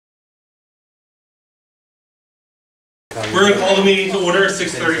We're going to call the meeting to order at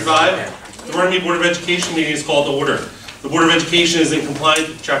 6:35. The Runnemede Board of Education meeting is called to order. The Board of Education is in compliance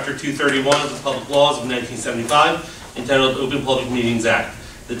with Chapter 231 of the Public Laws of 1975, entitled Open Public Meetings Act.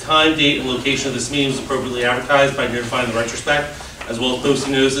 The time, date, and location of this meeting is appropriately advertised by notifying the retrospect, as well as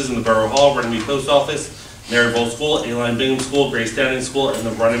posting notices in the Borough Hall, Runnemede Post Office, Maryville School, A-Line Bingham School, Grace Downing School, and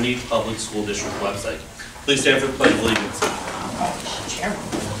the Runnemede Public School District website. Please stand for the Pledge of Allegiance.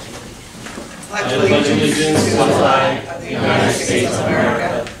 I pledge allegiance to the flag of the United States of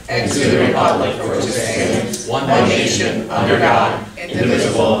America and to the republic for which it stands, one nation, under God,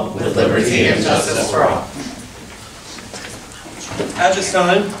 indivisible, with liberty and justice for all. At this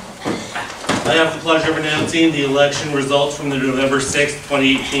time, I have the pleasure of announcing the election results from the November 6,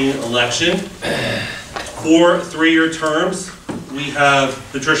 2018 election. For three-year terms, we have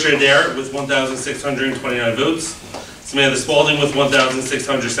Patricia Adair with 1,629 votes, Samantha Spalding with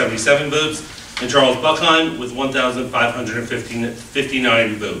 1,677 votes, and Charles Buckheim with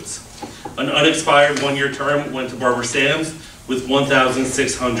 1,559 votes. An unexpired one-year term went to Barbara Sams with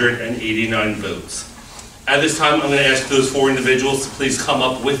 1,689 votes. At this time, I'm going to ask those four individuals to please come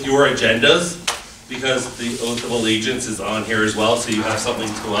up with your agendas, because the oath of allegiance is on here as well, so you have something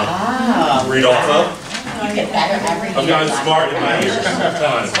to read off of. You get better every year. I've gotten smart in my years.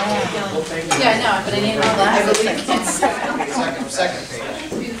 Yeah, no, but I didn't know that. Second page.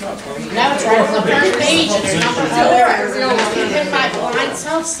 No, it's right on the first page. It's number 4. Even my blind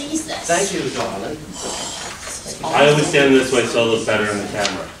self sees this. Thank you, darling. I always stand this way so I look better in the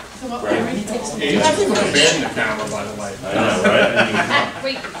camera. Right? You have to put a bed in the camera, by the way. I know, right?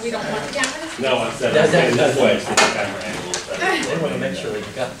 Wait, we don't want the camera? No, I said I stand this way so the camera angle is better. They want to make sure they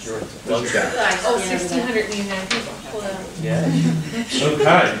got your lunch back. Oh, 1,689 people. Yeah.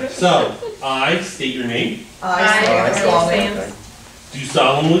 Okay, so I state your name. I Do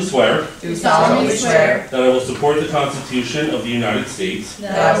solemnly swear Do solemnly swear that I will support the Constitution of the United States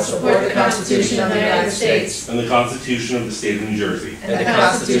that I will support the Constitution of the United States and the Constitution of the State of New Jersey, and the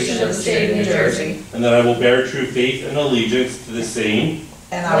Constitution of the State of New Jersey, and that I will bear true faith and allegiance to the same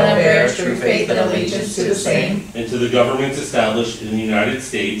and I will bear true faith and allegiance to the same and to the governments established in the United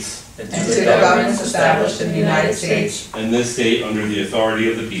States and to the governments established in the United States and this state under the authority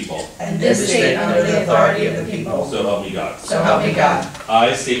of the people. and this state under the authority of the people. So help me God. So help me God.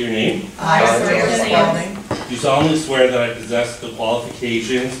 I state your name. I, Samantha Spalding, Do solemnly swear that I possess the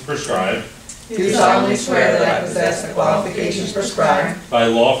qualifications prescribed do solemnly swear that I possess the qualifications prescribed by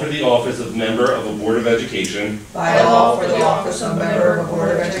law for the office of member of a Board of Education, by law for the office of member of a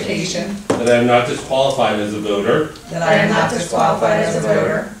Board of Education, that I am not disqualified as a voter that I am not disqualified as a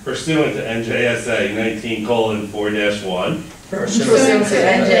voter pursuant to NJSA 19:4-1, pursuant to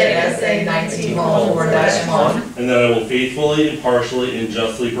NJSA 19:4-1, and that I will faithfully, impartially, and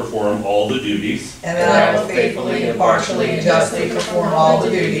justly perform all the duties and that I will faithfully, impartially, and justly perform all the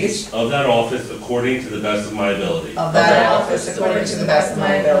duties of that office according to the best of my ability. of that office according to the best of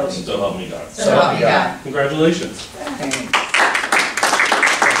my ability. So help me God. So help me God. Congratulations.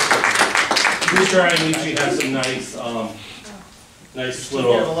 Mr. Iannucci has some nice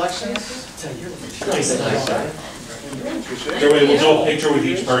little. Elections? Here, wait, we'll do a picture with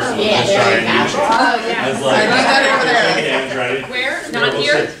each person. With Yeah, Mr. there you go. Iannucci. Oh, yeah. As like, I got that over there. shake hands, ready? Where? Here, Not we'll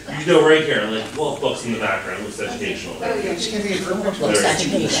here? sit- You go right here, like, well, books in the background, looks educational. Looks There.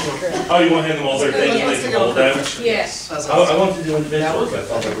 educational. Oh, you want to hand them all their things, so they can hold them? Yes. I want to do individuals, I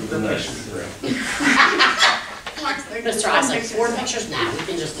thought that would be nice. Mr. Isaac, 4 pictures now. We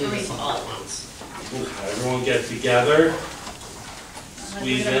can just do these all at once. Okay, everyone get together.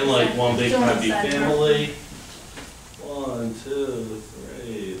 Squeeze in like one big happy family. 1, 2,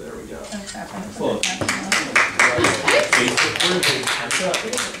 3, there we go. Look. Facebook grouping.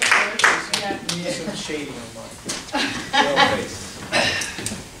 Need some shading on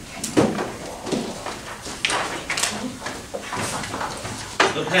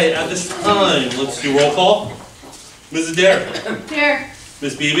Okay, at this time, let's do roll call. Ms. Adair. Here.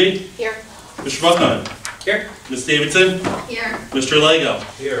 Ms. Beebe. Here. Mr. Buckheim. Here. Ms. Davidson. Here. Mr. Lego.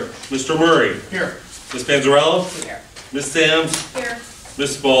 Here. Mr. Murray. Here. Ms. Panzarella. Here. Ms. Sams. Here.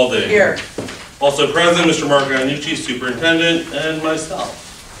 Ms. Spalding. Here. Also present, Mr. Mark Iannucci, Superintendent, and myself,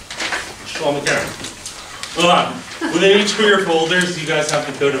 Sean McCarron. Within each of your folders, you guys have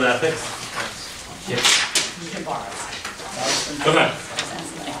the Code of Ethics. You can borrow it. Okay.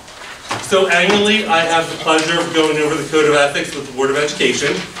 So annually, I have the pleasure of going over the Code of Ethics with the Board of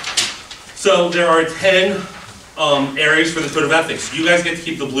Education. So there are 10 areas for the Code of Ethics. You guys get to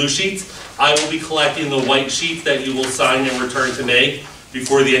keep the blue sheets. I will be collecting the white sheets that you will sign and return to me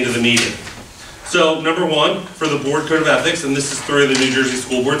before the end of the meeting. So number one, for the Board Code of Ethics, and this is through the New Jersey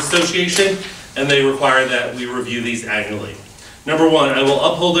School Boards Association, and they require that we review these annually. Number 1, I will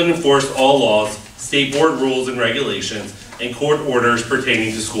uphold and enforce all laws, state board rules and regulations, and court orders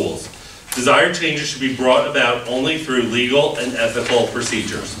pertaining to schools. Desired changes should be brought about only through legal and ethical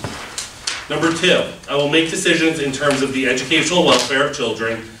procedures. Number 2, I will make decisions in terms of the educational welfare of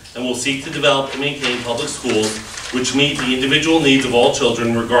children and will seek to develop and maintain public schools which meet the individual needs of all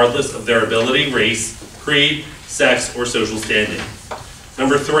children regardless of their ability, race, creed, sex, or social standing.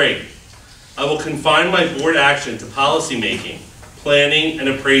 Number 3, I will confine my board action to policy making, planning, and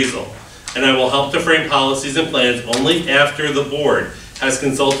appraisal, and I will help to frame policies and plans only after the board has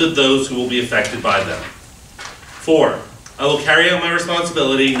consulted those who will be affected by them. 4, I will carry out my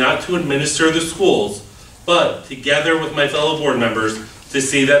responsibility not to administer the schools, but together with my fellow board members to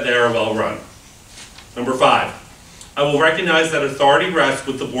see that they are well run. Number 5, I will recognize that authority rests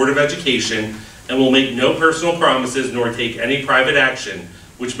with the Board of Education and will make no personal promises nor take any private action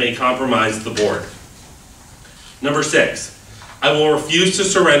which may compromise the board. Number 6, I will refuse to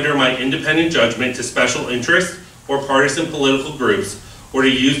surrender my independent judgment to special interests or partisan political groups or to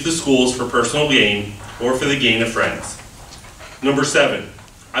use the schools for personal gain or for the gain of friends. Number 7,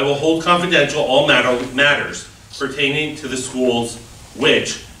 I will hold confidential all matters pertaining to the schools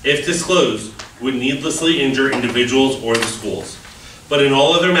which, if disclosed, would needlessly injure individuals or the schools. But in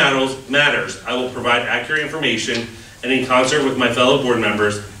all other matters, I will provide accurate information and in concert with my fellow board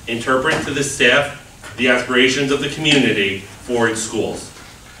members, interpret to the staff the aspirations of the community for its schools.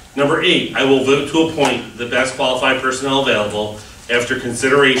 Number 8, I will vote to appoint the best qualified personnel available after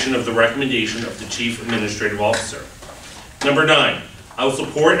consideration of the recommendation of the Chief Administrative Officer. Number 9, I will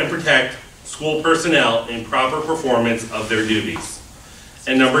support and protect school personnel in proper performance of their duties.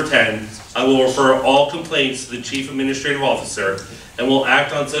 And number 10, I will refer all complaints to the Chief Administrative Officer and will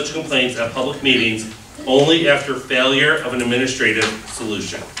act on such complaints at public meetings only after failure of an administrative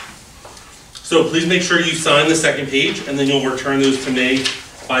solution. So please make sure you sign the second page and then you'll return those to me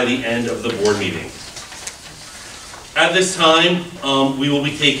by the end of the board meeting. At this time, we will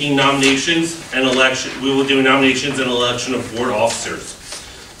be taking nominations and election. We will do nominations and election of board officers.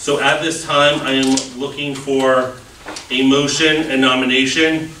 So at this time, I am looking for a motion and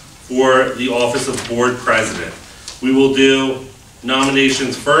nomination for the office of board president. We will do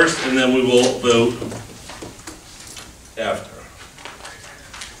nominations first, and then we will vote after.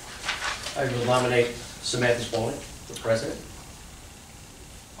 I will nominate Samantha Spaulding for president.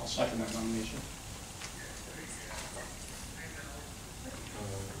 I'll second that nomination.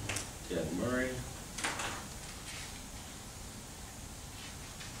 Deb Murray.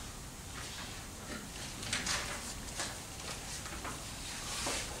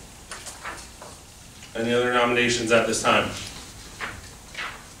 Any other nominations at this time?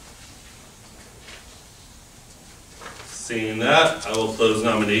 Seeing that, I will close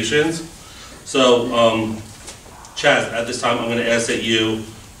nominations. So, Chaz, at this time, I'm going to ask that you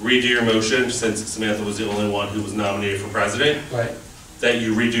redo your motion, since Samantha was the only one who was nominated for president. Right. That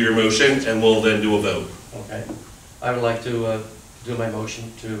you redo your motion, and we'll then do a vote. Okay. I would like to do my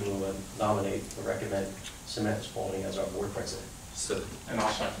motion to nominate or recommend Samantha Spaulding as our board president. So, And I'll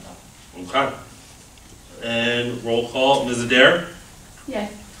second that. okay. And roll call, Ms. Adair?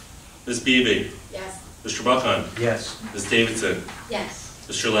 Yes. Ms. Beebe? Yes. Mr. Buckheim? Yes. Ms. Davidson? Yes.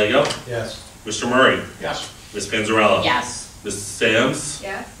 Mr. Lego? Yes. Mr. Murray? Yes. Ms. Panzarella? Yes. Ms. Sams?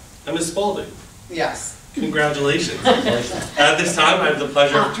 Yes. And Ms. Spaulding? Yes. Congratulations. At this time, I have the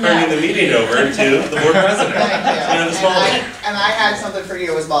pleasure of turning the meeting over to the board president. Thank you. Samantha Spaulding. And I had something for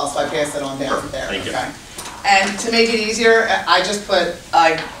you as well, so I passed it on down there. Thank you. Okay. And to make it easier, I just put,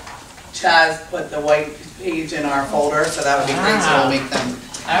 Chaz put the white page in our folder, so that would be great, so we'll make them.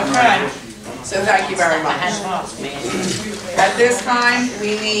 Okay. So thank you very much. At this time,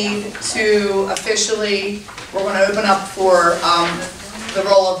 we need to officially, we're going to open up for the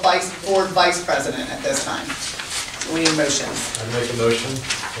role of board vice president at this time. We need motions. I make a motion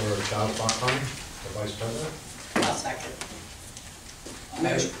for John Buckheim, the vice president. I'll second.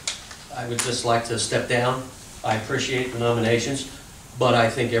 Motion. I would just like to step down. I appreciate the nominations, but I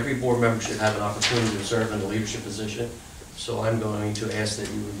think every board member should have an opportunity to serve in a leadership position. So I'm going to ask that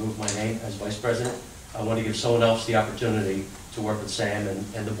you remove my name as vice president. I want to give someone else the opportunity to work with Sam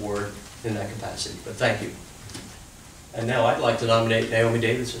and the board in that capacity, but thank you. And now I'd like to nominate Naomi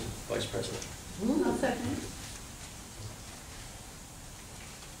Davidson, vice president. I'll second.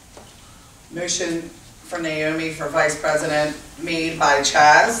 Motion for Naomi for vice president made by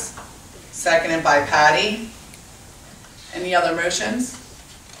Chaz, seconded by Patty. Any other motions?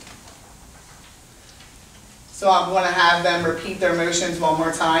 So I'm going to have them repeat their motions one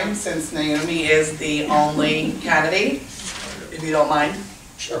more time, since Naomi is the only candidate, if you don't mind.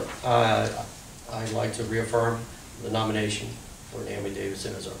 Sure. I'd like to reaffirm the nomination for Naomi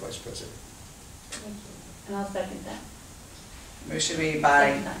Davidson as our vice president. And I'll second that. Motion made by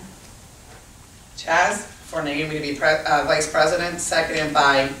Second that. Chaz for Naomi to be vice president, seconded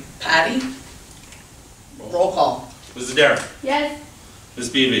by Patty. Roll call. Mrs. Adair? Yes. Ms.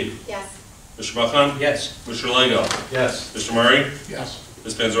 Beebe? Yes. Mr. Buckon? Yes. Mr. Lego? Yes. Mr. Murray? Yes.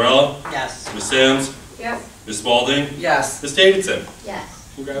 Ms. Panzarella? Yes. Ms. Sands? Yes. Ms. Spalding? Yes. Ms. Davidson?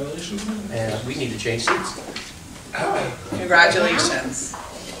 Yes. Congratulations. And we need to change seats. Congratulations.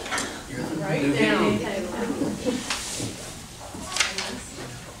 Right now.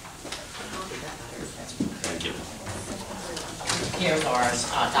 Thank you. Here's ours,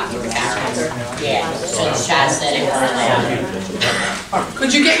 Dr. Barron. Yeah, so Chad said it earlier.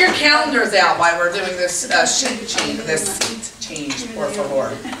 Could you get your calendars out while we're doing this seat change, por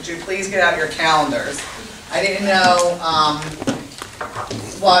favor? Could you please get out your calendars? I didn't know,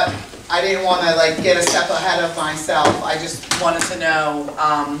 I didn't wanna like get a step ahead of myself. I just wanted to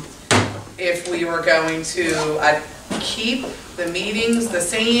know, if we were going to keep the meetings the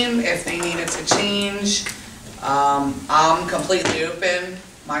same, if they needed to change. I'm completely open,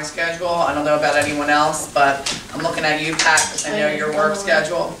 my schedule, I don't know about anyone else, but I'm looking at you, Pat, because I know your work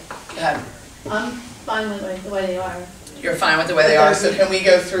schedule. Go ahead. I'm fine with the way they are. You're fine with the way they are, so can we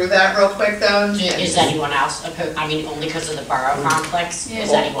go through that real quick though? Is anyone else opposed, I mean, only because of the borough conflicts? Is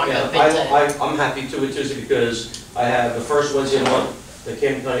Yeah. anyone Yeah, open to? I'm happy to it, Tuesday, because I have the first Wednesday of the month, the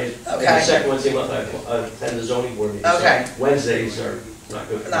Camden County, and the Okay. second Wednesday of the month, I attend the zoning board meeting. So Okay. Wednesdays are not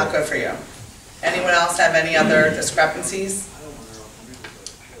good for me. Not good for you. Anyone else have any other discrepancies?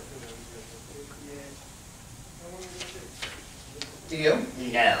 Do you?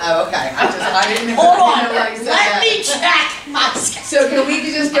 No. Oh, okay, I didn't know. Hold on, I didn't know why you said let that. me check my schedule. So can we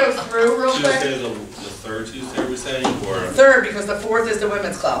just go through real quick? Tuesday, the third Tuesday, are we saying, or, Third, because the fourth is the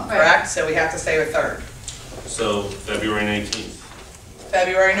women's club, Right. correct? So we have to stay with third. so February 19th?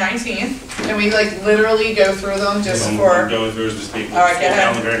 February 19th, can we like literally go through them just I'm for, going through as we speak. All right, go Full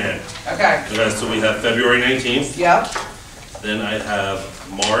ahead. calendar in hand. okay, Okay, so we have February 19th, yep, then I have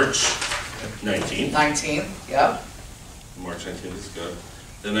March 19th. 19th, yep, March 19th is good.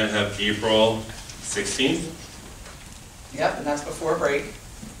 Then I have April 16th, yep, and that's before break.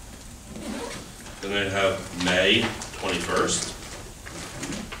 then I have May 21st.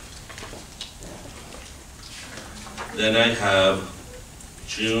 Then I have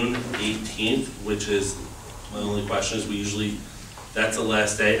June 18th, which is, my only question is, we usually, that's the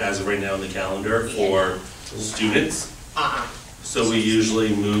last day as of right now on the calendar for students. So we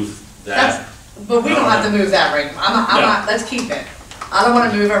usually move that. But we don't have to move that right, I'm not, let's keep it. I don't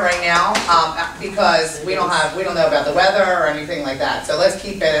wanna move it right now, because we don't know about the weather or anything like that. So let's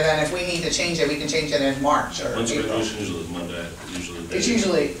keep it, and then if we need to change it, we can change it in March or Once April. graduation usually is Monday, usually. It's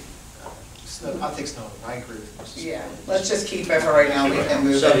usually, I'll take snow, I agree with you. yeah, let's just keep it for right now, we can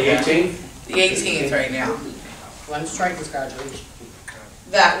move it. So the 18th? The 18th right now. When strikers graduation?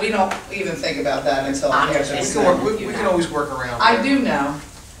 That, we don't even think about that until I'm after just the We asking. can, snow. we can always work around. I it. do know.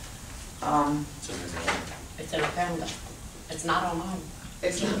 It's in a calendar. It's not on mine.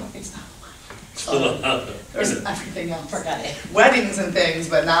 It's not, Still out there. there's everything else. Forgot it. Weddings and things,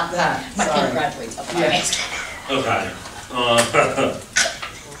 but not that, My kid sorry. graduates up Yeah. Okay.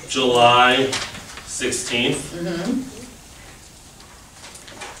 July 16th, Mhm.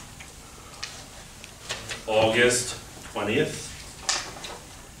 August 20th,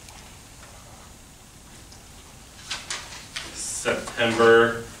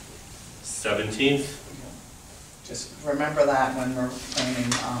 September 17th, Just remember that when we're planning,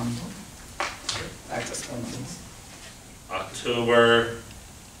 back to school meetings. October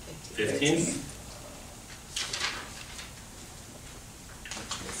 15th,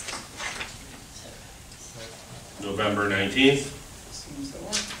 November 19th, Seems to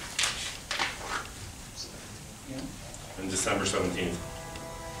work. Yeah. and December 17th.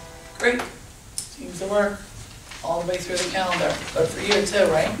 Great, seems to work, all the way through the calendar, good for you too,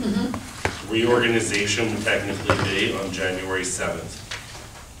 right? Reorganization would technically be on January 7th.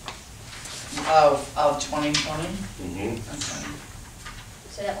 Of 2020? Mhm. Okay.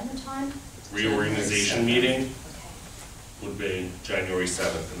 Say that one more time? Reorganization meeting would be January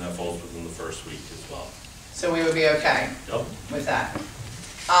 7th, and that falls within the first week as well. So we would be okay Yep. with that.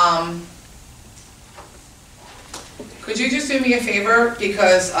 Could you just do me a favor,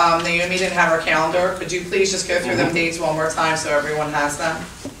 because Naomi didn't have her calendar, could you please just go through them dates one more time so everyone has them?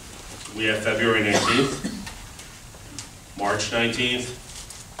 We have February 19th, March 19th,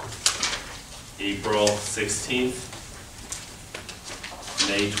 April 16th,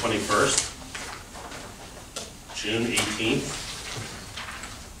 May 21st, June 18th,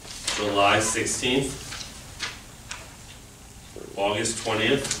 July 16th, August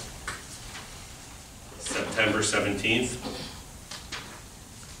 20th, September 17th,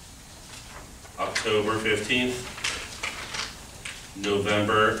 October 15th,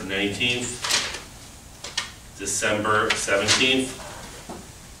 November 19th, December 17th,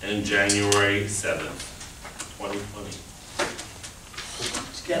 and January 7th, 2020.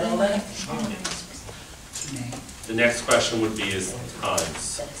 Did you get all that? The next question would be is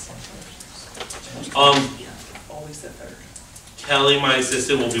times. Always the third. Kelly, my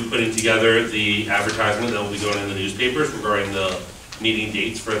assistant, will be putting together the advertisement that will be going in the newspapers regarding the meeting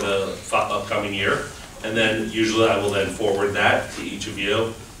dates for the upcoming year. And then usually I will then forward that to each of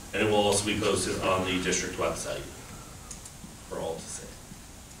you, and it will also be posted on the district website for all to see.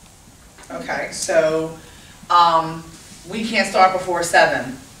 Okay, so, we can't start before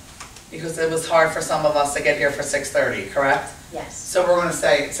 7, because it was hard for some of us to get here for 6:30, correct? Yes. So we're gonna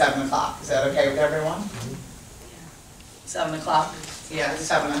say 7 o'clock, is that okay with everyone? 7 o'clock? Yeah,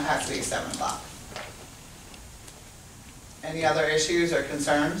 7, it has to be 7 o'clock. Any other issues or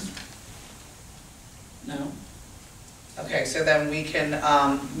concerns? No? Okay, so then we can,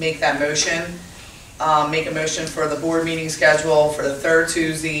 make that motion. Make a motion for the board meeting schedule for the third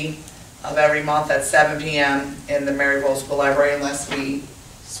Tuesday of every month at 7 PM in the Maryville School Library, unless we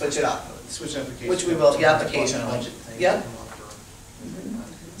switch it up. Switch application. Which we will, yeah, occasionally. Budget thing. Yep.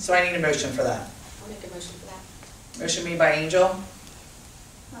 So I need a motion for that. I'll make a motion for that. Motion made by Angel,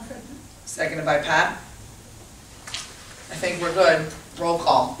 seconded by Pat. I think we're good. Roll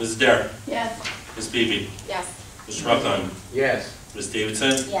call. Mrs. Dare, Yes. Ms. Beebe, Yes. Mr. Buckheim, Yes. Ms.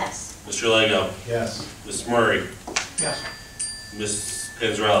 Davidson, Yes. Mr. Lego, Yes. Ms. Murray, Yes. Ms.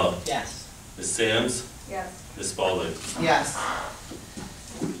 Panzarella, Yes. Ms. Samms, Yes. Ms. Spalding. Yes.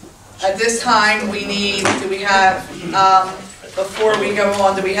 At this time, we need, do we have, before we go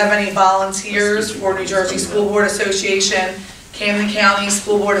on, do we have any volunteers for New Jersey School Board Association, Camden County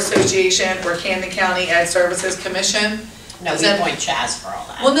School Board Association, or Camden County Ed Services Commission? No, Is we that- point Chaz for all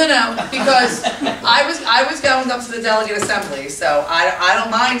that. Well, no, because I was going up to the delegate assembly, so I don't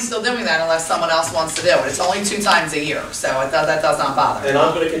mind still doing that unless someone else wants to do it. It's only 2 times a year, so that does not bother. And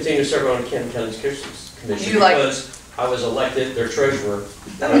I'm going to continue to serve on the Camden County Commission You like- because I was elected their treasurer.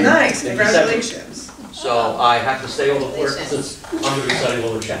 Oh, nice, in congratulations. December. So I have to stay on the board since I'm going to be signing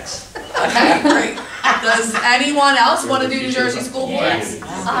all the checks. Okay, great. Does anyone else want to do New Jersey School Board? Yes. No?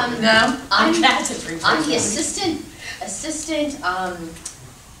 I'm I'm Chaz's I'm the assistant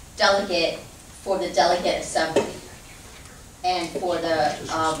delegate for the delegate assembly and for the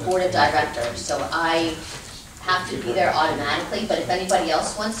board of directors. So I have to be there automatically, but if anybody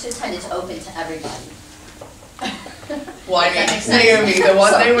else wants to attend, it's open to everybody. Well, I Does that mean, make sense? Naomi, the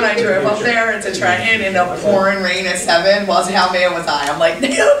one day when I drove up there to Trenton in the pouring rain at 7, was how mad was I? I'm like,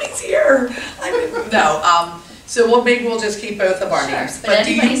 Naomi's here. So maybe we'll just keep both of our Sure, names. but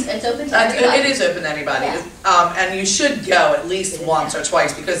do you- anybody's, it's open to everybody. It is open to anybody. Yeah. And you should go at least once or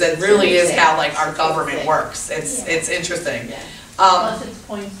twice, because it really is how like our government works. It's interesting. Yeah. Um, Plus it's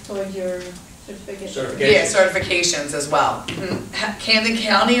points towards your certificate. Certification. yeah, certifications as well. Camden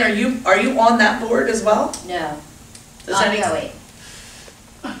County, are you on that board as well? No. Does any? No, wait.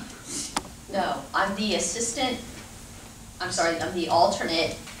 No, I'm the assistant, I'm the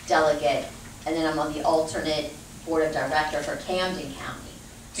alternate delegate, and then I'm on the alternate board of director for Camden County.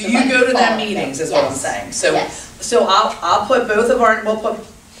 Do So you by go to their default, meetings, is what I'm yes. saying? Yes. So I'll put we'll put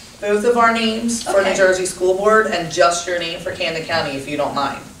both of our names for New Okay. Jersey School Board and just your name for Camden County, if you don't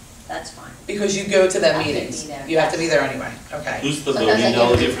mind. That's fine. Because you go to I their have to be meetings. there, You have to yes. be there anyway, okay. Who's the Sometimes I voting give a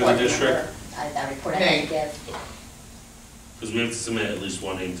delegate for the report, district? that report I have Me. to give. Because we have to submit at least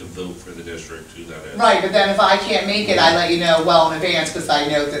one name to vote for the district, who that is. Right, but then if I can't make it, I let you know well in advance, because I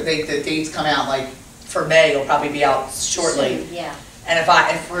know that the dates come out, like, for May, will probably be out shortly. Soon, yeah. And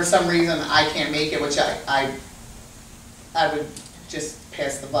if for some reason I can't make it, which I would just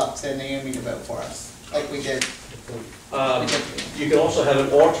pass the buck to Naomi to vote for us, like we did. You can also have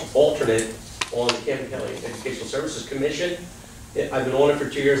an alternate on the Camden County Educational Services Commission. I've been on it for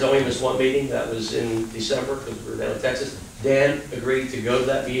 2 years, I only missed one meeting, that was in December, because we were down in Texas. Dan agreed to go to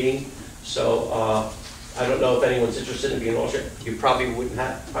that meeting, so I don't know if anyone's interested in being an alternate. You probably wouldn't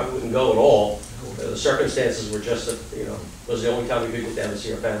go at all. The circumstances were just that, was the only time we could get down to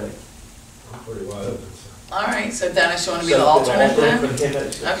see our family. I'm pretty wide open, so. All right, so Dennis, you want to be So, the alternate for then? the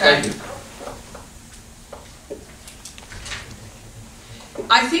Camden County. Okay. Thank you.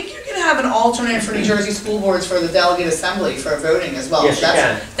 I think you can have an alternate for New Jersey School Boards for the delegate assembly for voting as well. Yes, you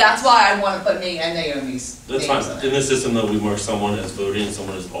can. That's why I want to put me and Naomi's That's names fine. in In it. the system, though, we mark someone as voting and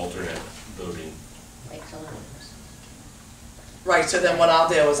someone as alternate voting. Like, so Right, so then what I'll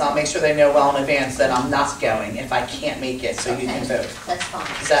do is I'll make sure they know well in advance that I'm not going if I can't make it, so you can vote. That's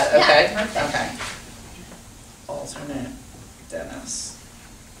fine. Is that okay? Yeah, perfect. Okay. Alternate, Dennis.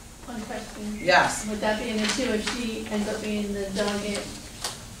 One question. Yes. Would that be an issue if she ends up being the delegate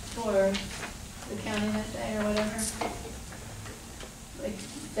for the county that day or whatever? Like,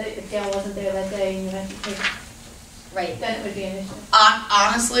 if Gail wasn't there that day and you had to take, Right. then it would be an issue.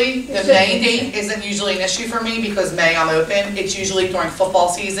 Honestly, the May date isn't usually an issue for me because May I'm open. It's usually during football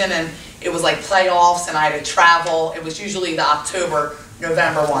season and it was like playoffs and I had to travel. It was usually the October,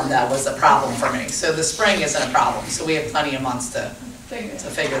 November one that was a problem for me. So the spring isn't a problem, so we have plenty of months to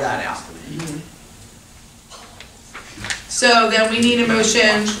figure that out. So then we need a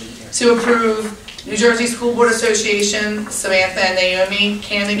motion to approve New Jersey School Board Association, Samantha and Naomi,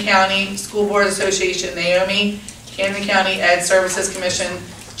 Camden County School Board Association, Naomi, Camden County Ed Services Commission,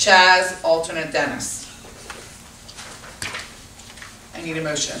 Chaz, alternate Dennis. I need a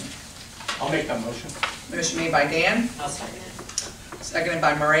motion. I'll make that motion. Motion made by Dan, I'll second it. seconded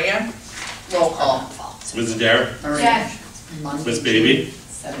by Maria. Roll call. Mrs. Dare, Maria. Yes. Ms. Baby,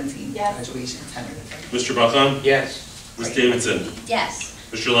 17, Yes. graduation, tentative. Mr. Buckon, Yes. Ms. Davidson, Yes.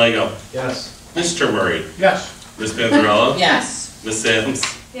 Mr. Lego, Yes. Mr. Murray, Yes. Ms. Panzarella, Yes. Ms.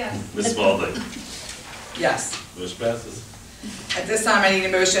 Samms, Yes. Ms. Spalding. Yes. Motion passes. At this time, I need a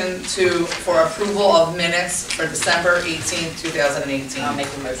motion for approval of minutes for December 18th, 2018. I'll make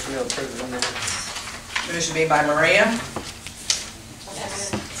a motion to approve the minutes. Motion made by Maria,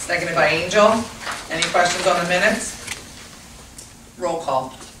 Yes. seconded by Angel. Any questions on the minutes? Roll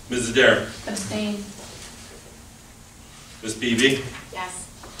call. Mrs. Dare, Abstain. Ms. Beebe, Yes.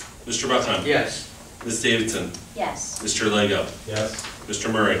 Mr. Buckon, Yes. Ms. Davidson, Yes. Mr. Lego, Yes.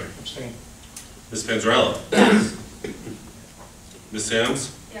 Mr. Murray, Abstain. Ms. Panzarella, Yes. Ms. Samms,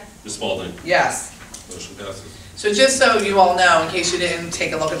 Yes. Ms. Spalding. Yes. Motion passes. So just so you all know, in case you didn't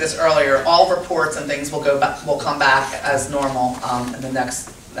take a look at this earlier, all reports and things will come back as normal at the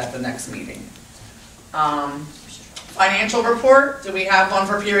next meeting. Financial report, do we have one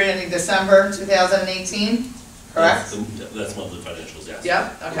for period ending December 2018? Correct? That's monthly financials, yes.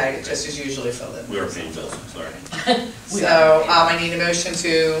 Yep, okay, it just is usually filled in. We are paying bills, sorry. So, I need a motion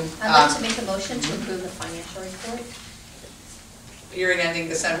to, I'd like to make a motion to approve the financial report. period ending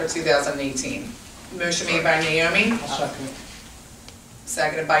December 2018. Motion made by Naomi, I'll second it.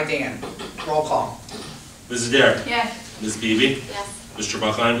 seconded by Dan. Roll call. Mrs. Dare, Yes. Ms. Beebe, Yes. Mr.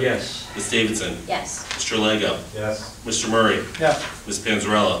 Buckon, Yes. Ms. Davidson, Yes. Mr. Lego, Yes. Mr. Murray, Yes. Ms.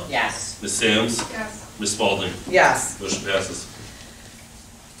 Panzarella, Yes. Ms. Samms, Yes. Ms. Spalding. Yes. Motion passes.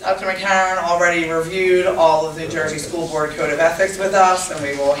 Dr. McCarron already reviewed all of the New Jersey School Board Code of Ethics with us, and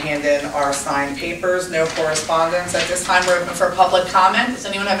we will hand in our signed papers. No correspondence. At this time, we're open for public comment. Does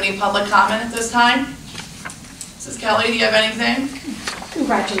anyone have any public comment at this time? Mrs. Kelly, do you have anything?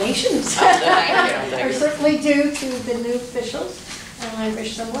 Congratulations. Thank you. Are certainly due to the new officials, and I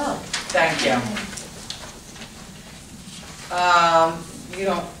wish them well. Thank you. You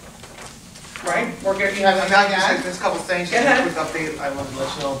don't, right? We're good, you have I'd anything like to to say add? just a couple of things, Go just a ahead. quick update. I wanted to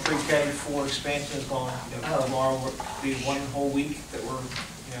let you know pre-K 4 expansion is going, tomorrow will be 1 whole week that we're,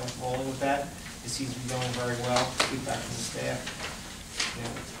 rolling with that. It seems to be going very well, feedback from the staff.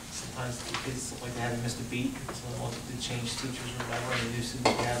 Sometimes the kids look like they haven't missed a beat, so they want to change teachers or whatever, and the new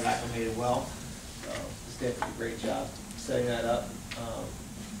students we have acclimated well. So the staff did a great job setting that up from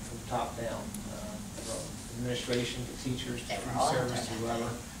the top down, from administration to teachers to food service to whoever.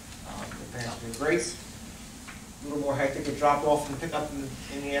 The parents have been great. A little more hectic to drop off and pick up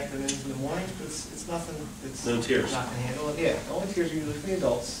in the afternoons and the mornings, but it's nothing that's No tears. not gonna handle it. Yeah, the only tears are usually for the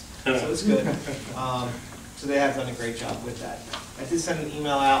adults, so it's good. So they have done a great job with that. I did send an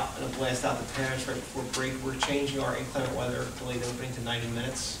email out and a blast out to parents right before break. We're changing our inclement weather delayed opening to 90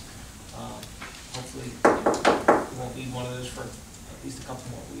 minutes. Hopefully, we won't need one of those for at least a couple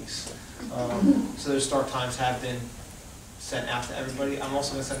more weeks. So those start times have been sent out to everybody. I'm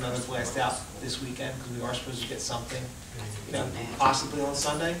also gonna send another blast out this weekend, because we are supposed to get something, possibly on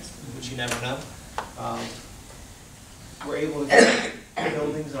Sunday, which you never know. We're able to get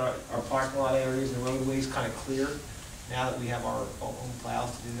buildings, our parking lot areas and roadways kind of clear, now that we have our own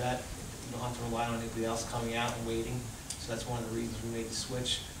plows to do that. We don't have to rely on anybody else coming out and waiting, so that's one of the reasons we made the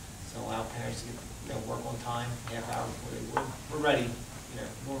switch, to allow parents to get, work on time, half hour before they would. We're ready,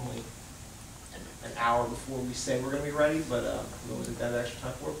 normally an hour before we say we're gonna be ready, but we always at that extra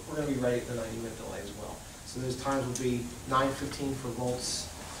time, we're gonna be ready at the 90-minute delay as well. So those times will be 9:15 for Volts,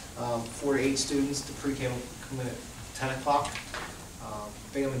 4 to 8 students, the pre-K will come in at 10 o'clock.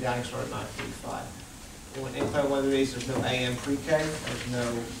 Bingham and Downing start at 9:45. on inclement weather days, there's no AM pre-K, there's no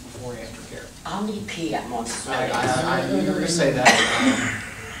before and after care. I'll need PM on So I knew you were gonna say that,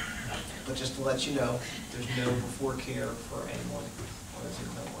 but just to let you know, there's no before care for anyone on those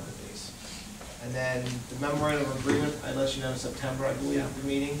inclement weather days. And then the memorandum of agreement, I let you know in September, I believe, at the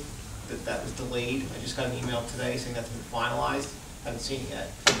meeting, that was delayed. I just got an email today saying that's been finalized, haven't seen it yet,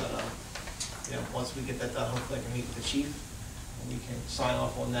 but, you know, once we get that done, hopefully I can meet with the chief, and we can sign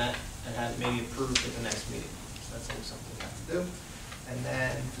off on that and have it maybe approved at the next meeting. So that's always something we have to do. And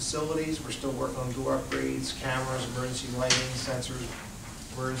then facilities, we're still working on door upgrades, cameras, emergency lighting, sensors,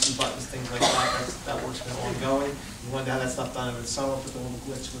 emergency buttons, things like that. That work's been ongoing. We wanted to have that stuff done over the summer, but the little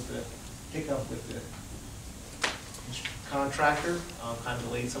glitch with the hiccup with the contractor kind of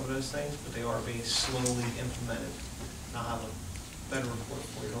delayed some of those things, but they are being slowly implemented. And I'll have a better report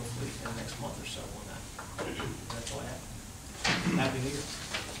for you hopefully in the next month or so on that. That's all I have. Happy New Year.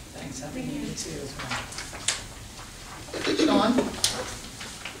 Thanks, happy New Year too as well. Sean?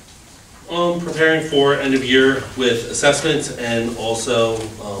 Preparing for end of year with assessments, and also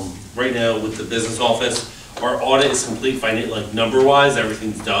right now with the business office, our audit is complete, like number-wise,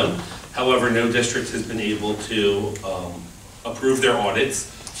 everything's done. However, no district has been able to approve their audits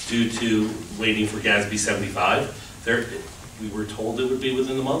due to waiting for GASB 75. We were told it would be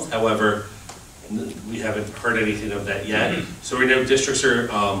within the month, however, we haven't heard anything of that yet. So right now districts are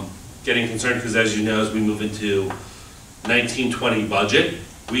getting concerned because, as you know, as we move into 1920 budget,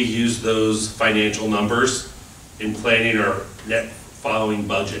 we use those financial numbers in planning our net following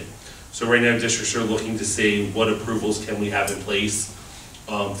budget. So right now districts are looking to see what approvals can we have in place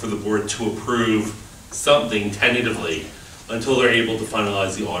for the board to approve something tentatively until they're able to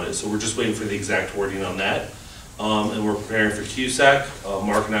finalize the audit. So we're just waiting for the exact wording on that. And we're preparing for QSAC.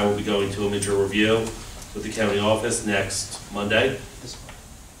 Mark and I will be going to a mid-year review with the county office next Monday.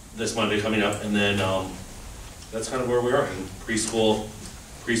 This Monday coming up, and then that's kind of where we are. And preschool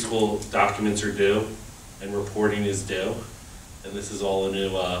documents are due, and reporting is due, and this is all a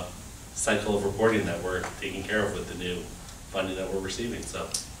new cycle of reporting that we're taking care of with the new funding that we're receiving. So,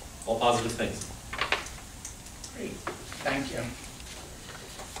 all positive things. Great, thank you.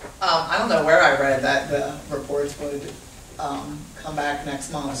 I don't know where I read that the reports would come back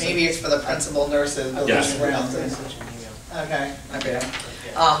next month. Maybe it's for the principal nurses, building Yes. and grounds. Okay, okay.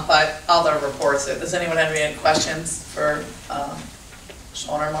 But other reports, does anyone have any questions for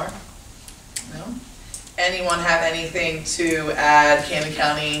Sean or Mark? No? Anyone have anything to add, Camden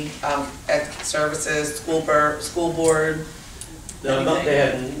County Services, school board? No,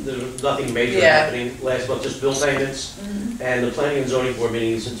 there's nothing major Yeah. happening last month, just bill payments, and the planning and zoning board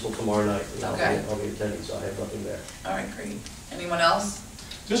meeting is until tomorrow night. And Okay. I'll be attending, so I have nothing there. All right, great. Anyone else?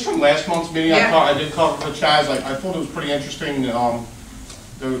 Just from last month's meeting, Yeah. I did cover for Chaz, I thought it was pretty interesting. They're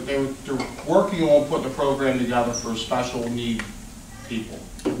working on putting a program together for special need people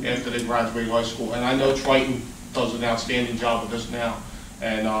after they graduate high school. And I know Triton does an outstanding job with this now.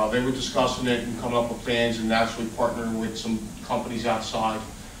 And they were discussing it and coming up with plans and actually partnering with some companies outside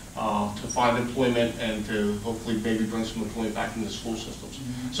to find employment and to hopefully maybe bring some employment back into the school systems.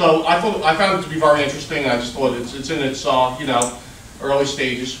 So I found it to be very interesting. I just thought it's in its early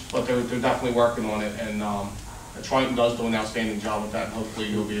stages, but they're definitely working on it. And Triton does do an outstanding job with that, and hopefully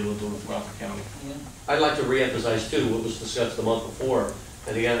you'll be able to do it throughout the county. Yeah. I'd like to reemphasize too what was discussed the month before,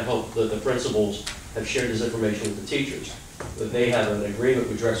 and again, I hope that the principals have shared this information with the teachers, that they have an agreement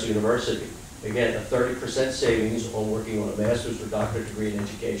with Drexel University. Again, a 30% savings on working on a master's or doctorate degree in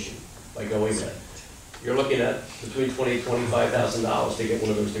education by going there. You're looking at between $20,000 and $25,000 to get one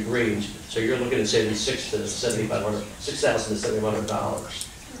of those degrees, so you're looking at saving $6,000 to $7,500.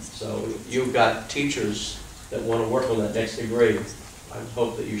 So you've got teachers that want to work on that next degree. I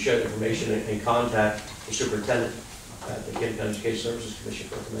hope that you share the information and contact the superintendent at the Camden County Education Services Commission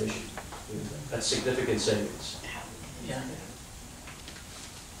for information. That's significant savings. Yeah.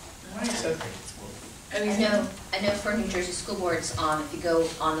 All right, so, I know for New Jersey school boards, if you go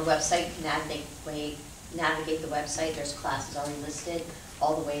on the website, you can navigate the website, there's classes already listed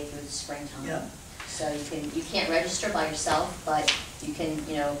all the way through the springtime. Yeah. So you can't register by yourself, but you can,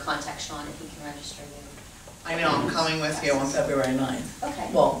 contact Sean if he can register you. I know I'm coming with you on February 9th. Okay.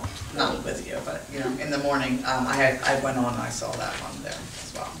 Well, not with you, but, in the morning, I went on, I saw that one there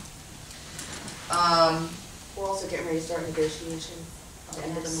as well. We're also getting ready to start negotiations at the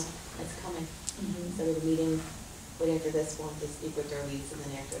end of the month. It's coming. So we're meeting right after this one to speak with their leads, and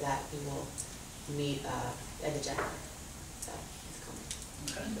then after that, we will meet end of January. So it's coming.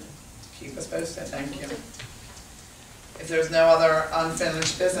 Okay. Keep us posted, thank you. If there's no other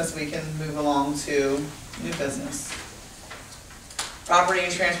unfinished business, we can move along to new business. Property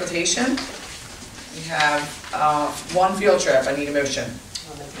and transportation. We have, one field trip, I need a motion.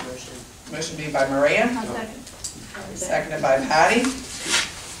 I'll make a motion. Motion made by Maria, I'll second. seconded by Patty.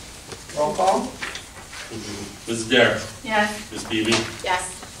 Roll call. Mrs. Dare, Yes. Ms. Beebe, Yes.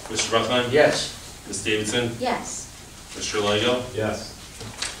 Mr. Buckheim, Yes. Ms. Davidson, Yes. Mr. Lego, Yes.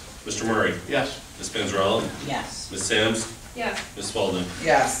 Mr. Murray, Yes. Ms. Panzarella, Yes. Ms. Samms, Yes. Ms. Spalding.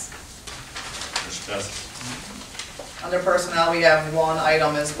 Yes. Motion passes. Under personnel, we have one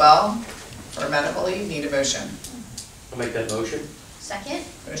item as well, for medical leave, need a motion. I'll make that motion. Second?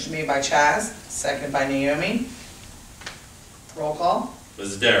 Motion made by Chaz, seconded by Naomi. Roll call.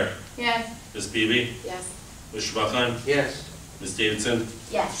 Mrs. Dare, Yes. Ms. Beebe, Yes. Mr. Buckheim, Yes. Ms. Davidson,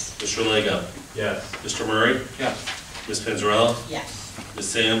 Yes. Mr. Lego, Yes. Mr. Murray, Yes. Ms. Panzarella, Yes. Ms.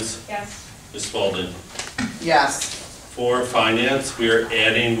 Samms, Yes. Ms. Spalding. Yes. For finance, we are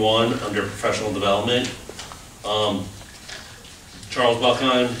adding one under professional development. Charles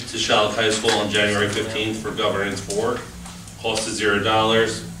Buckheim to Shalleck High School on January 15th for governance 4. Cost is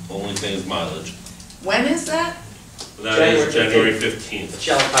 $0, only thing is mileage. When is that? That is January 15th.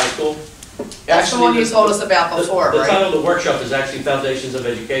 Shalleck High School. That's the one you told us about before, The title right? of the workshop is actually Foundations of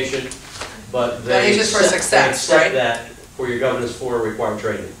Education, but they Foundations for accept- Success, they right? accept that for your governance 4 required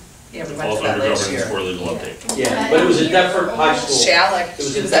training. Yeah, we went Falls to that under last governance year. 4 legal update. Yeah, but it was at Deptford High School. Shalleck, It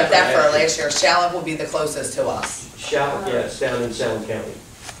was she in was at Deptford Deptford last last year. Shalleck will be the closest to us. Shalleck, yeah, it's down in Salem County.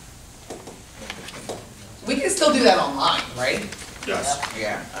 We can still do that online, right? Yes,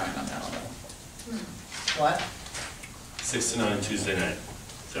 Yeah, I don't know. What? 6 to 9 Tuesday night,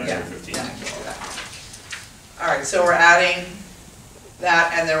 January Yeah, I 15th. can't do that. All right, so we're adding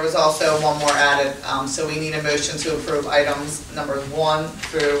that, and there was also one more added, so we need a motion to approve items numbers 1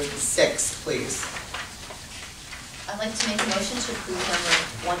 through 6, please. I'd like to make a motion to approve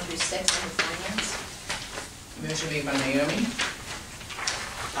number 1 through 6 under finance. Motion made by Naomi,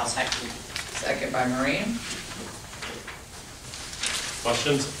 I'll second. second by Maria.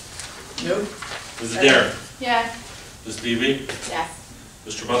 Questions? Nope. Mrs. Dare, Yes. Ms. Beebe, Yes.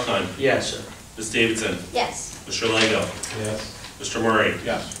 Mr. Buckheim, Yes, sir. Ms. Davidson, Yes. Mr. Lego, Yes. Mr. Murray,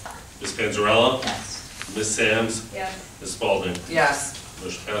 Yes. Ms. Panzarella, Yes. Ms. Samms, Yes. Ms. Spalding. Yes.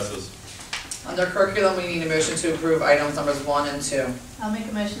 Motion passes. Under curriculum, we need a motion to approve items numbers 1 and 2. I'll make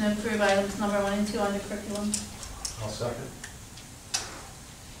a motion to approve items number 1 and 2 under curriculum. I'll second.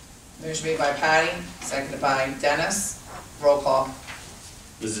 Motion made by Patty, seconded by Dennis. Roll call.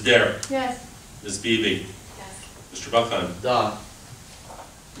 Mrs. Dare, Yes. Ms. Beebe, Yes. Mr. Buckheim, Duh.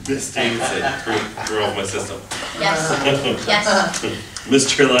 Ms. Davidson, threw off my system. Yes. Yes.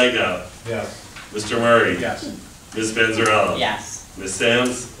 Mr. Lego, Yes. Mr. Murray, Yes. Ms. Panzarella, Yes. Ms.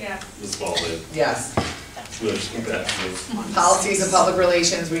 Samms, Yes. Ms. Spalding. Yes. Motion passes. Policies and public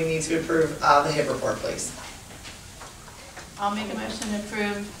relations, we need to approve the HIP report, please. I'll make a motion to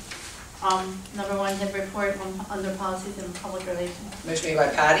approve, number 1, HIP report under policies and public relations. Motion made by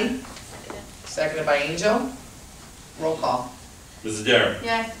Patty, seconded by Angel. Roll call. Mrs. Dare,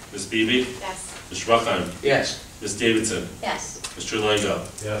 Yes. Ms. Beebe, Yes. Mr. Buckheim, Yes. Ms. Davidson, Yes. Mr. Lego,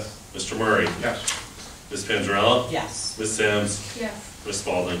 Yes. Mr. Murray, Yes. Ms. Panzarella, Yes. Ms. Samms, Yes. Ms.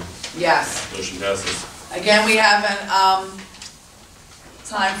 Spalding. Yes. Motion passes. Again, we haven't,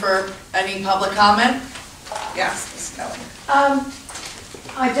 time for any public comment? Yes, Ms. Kelly.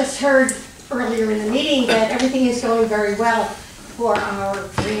 I just heard earlier in the meeting that everything is going very well for our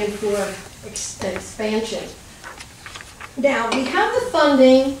 3 and 4 expansion. Now, we have the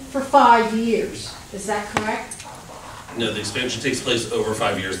funding for 5 years, is that correct? No, the expansion takes place over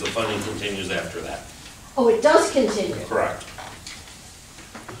 5 years. The funding continues after that. Oh, it does continue. Correct.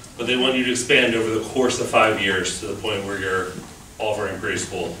 But they want you to expand over the course of 5 years to the point where you're offering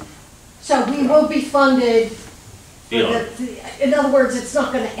preschool. So we will be funded, for Beyond. in other words, it's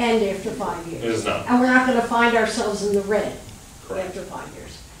not going to end after 5 It years. is not. And we're not going to find ourselves in the red Correct. after 5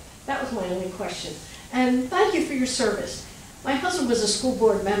 years. That was my only question. And thank you for your service. My husband was a school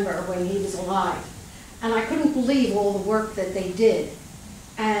board member when he was alive, and I couldn't believe all the work that they did.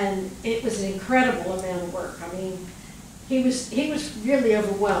 And it was an incredible amount of work. I mean, he was really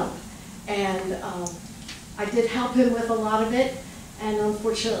overwhelmed. And I did help him with a lot of it, and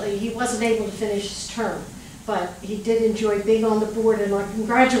unfortunately, he wasn't able to finish his term. But he did enjoy being on the board, and I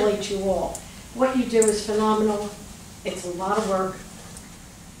congratulate you all. What you do is phenomenal. It's a lot of work,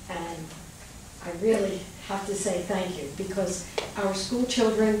 and I really have to say thank you, because our school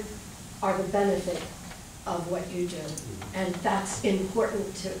children are the benefit of what you do, and that's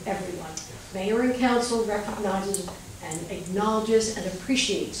important to everyone. Mayor and council recognizes and acknowledges and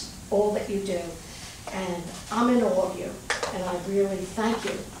appreciates all that you do, and I'm in awe of you, and I really thank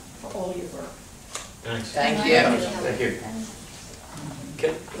you for all your work. Thanks. Thank you. Thank you.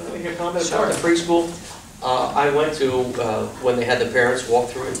 Can I make a comment about the preschool? I went to, when they had the parents walk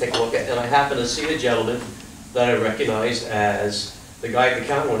through and take a look at, and I happened to see a gentleman that I recognized as the guy at the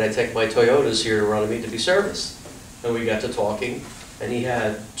counter when I take my Toyotas here to Runnemede to be serviced. And we got to talking, and he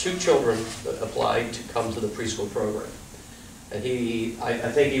had 2 children that applied to come to the preschool program. And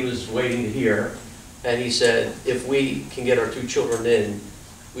I think he was waiting to hear, and he said, if we can get our 2 children in,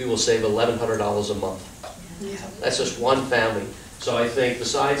 we will save $1,100 a month. That's just one family. So I think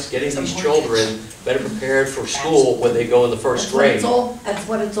besides getting these children better prepared for school when they go in the first grade, That's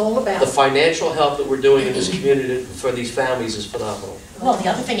what it's all about. the financial help that we're doing in this community for these families is phenomenal. Well, the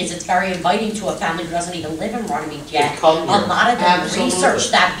other thing is it's very inviting to a family who doesn't even live in Runnemede yet. come here. A lot of them Absolutely. research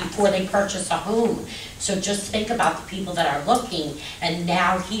that before they purchase a home. So just think about the people that are looking and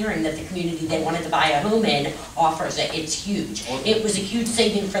now hearing that the community they wanted to buy a home in offers it. It's huge. It was a huge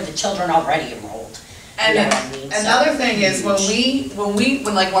saving for the children already enrolled. And You know what I mean? So- another thing is when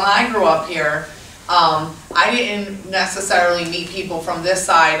I grew up here, I didn't necessarily meet people from this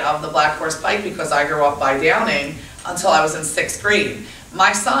side of the Black Horse Pike because I grew up by Downing until I was in 6th grade.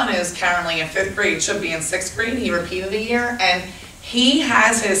 My son is currently in 5th grade, should be in 6th grade, he repeated a year, and he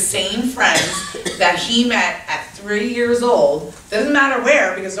has his same friends that he met at 3 years old, doesn't matter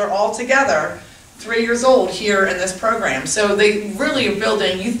where because they're all together, 3 years old here in this program. So they really are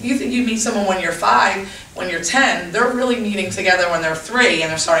building, you think you meet someone when you're 5, when you're 10, they're really meeting together when they're 3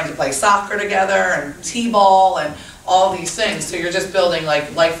 and they're starting to play soccer together and t-ball and all these things. So you're just building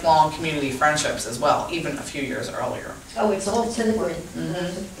like lifelong community friendships as well, even a few years earlier. Oh, it's all to the good.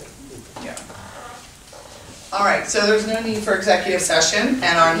 Yeah. All right, so there's no need for executive session,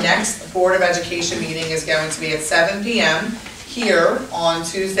 and our next Board of Education meeting is going to be at 7 p.m. here on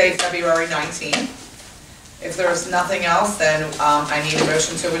Tuesday, February 19th. If there's nothing else, then I need a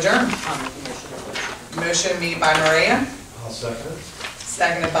motion to adjourn. Motion made by Maria, I'll second it.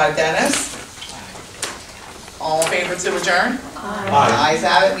 seconded by Dennis. All in favor to adjourn? Aye. Ayes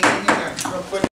have it, meeting adjourned. Real quick,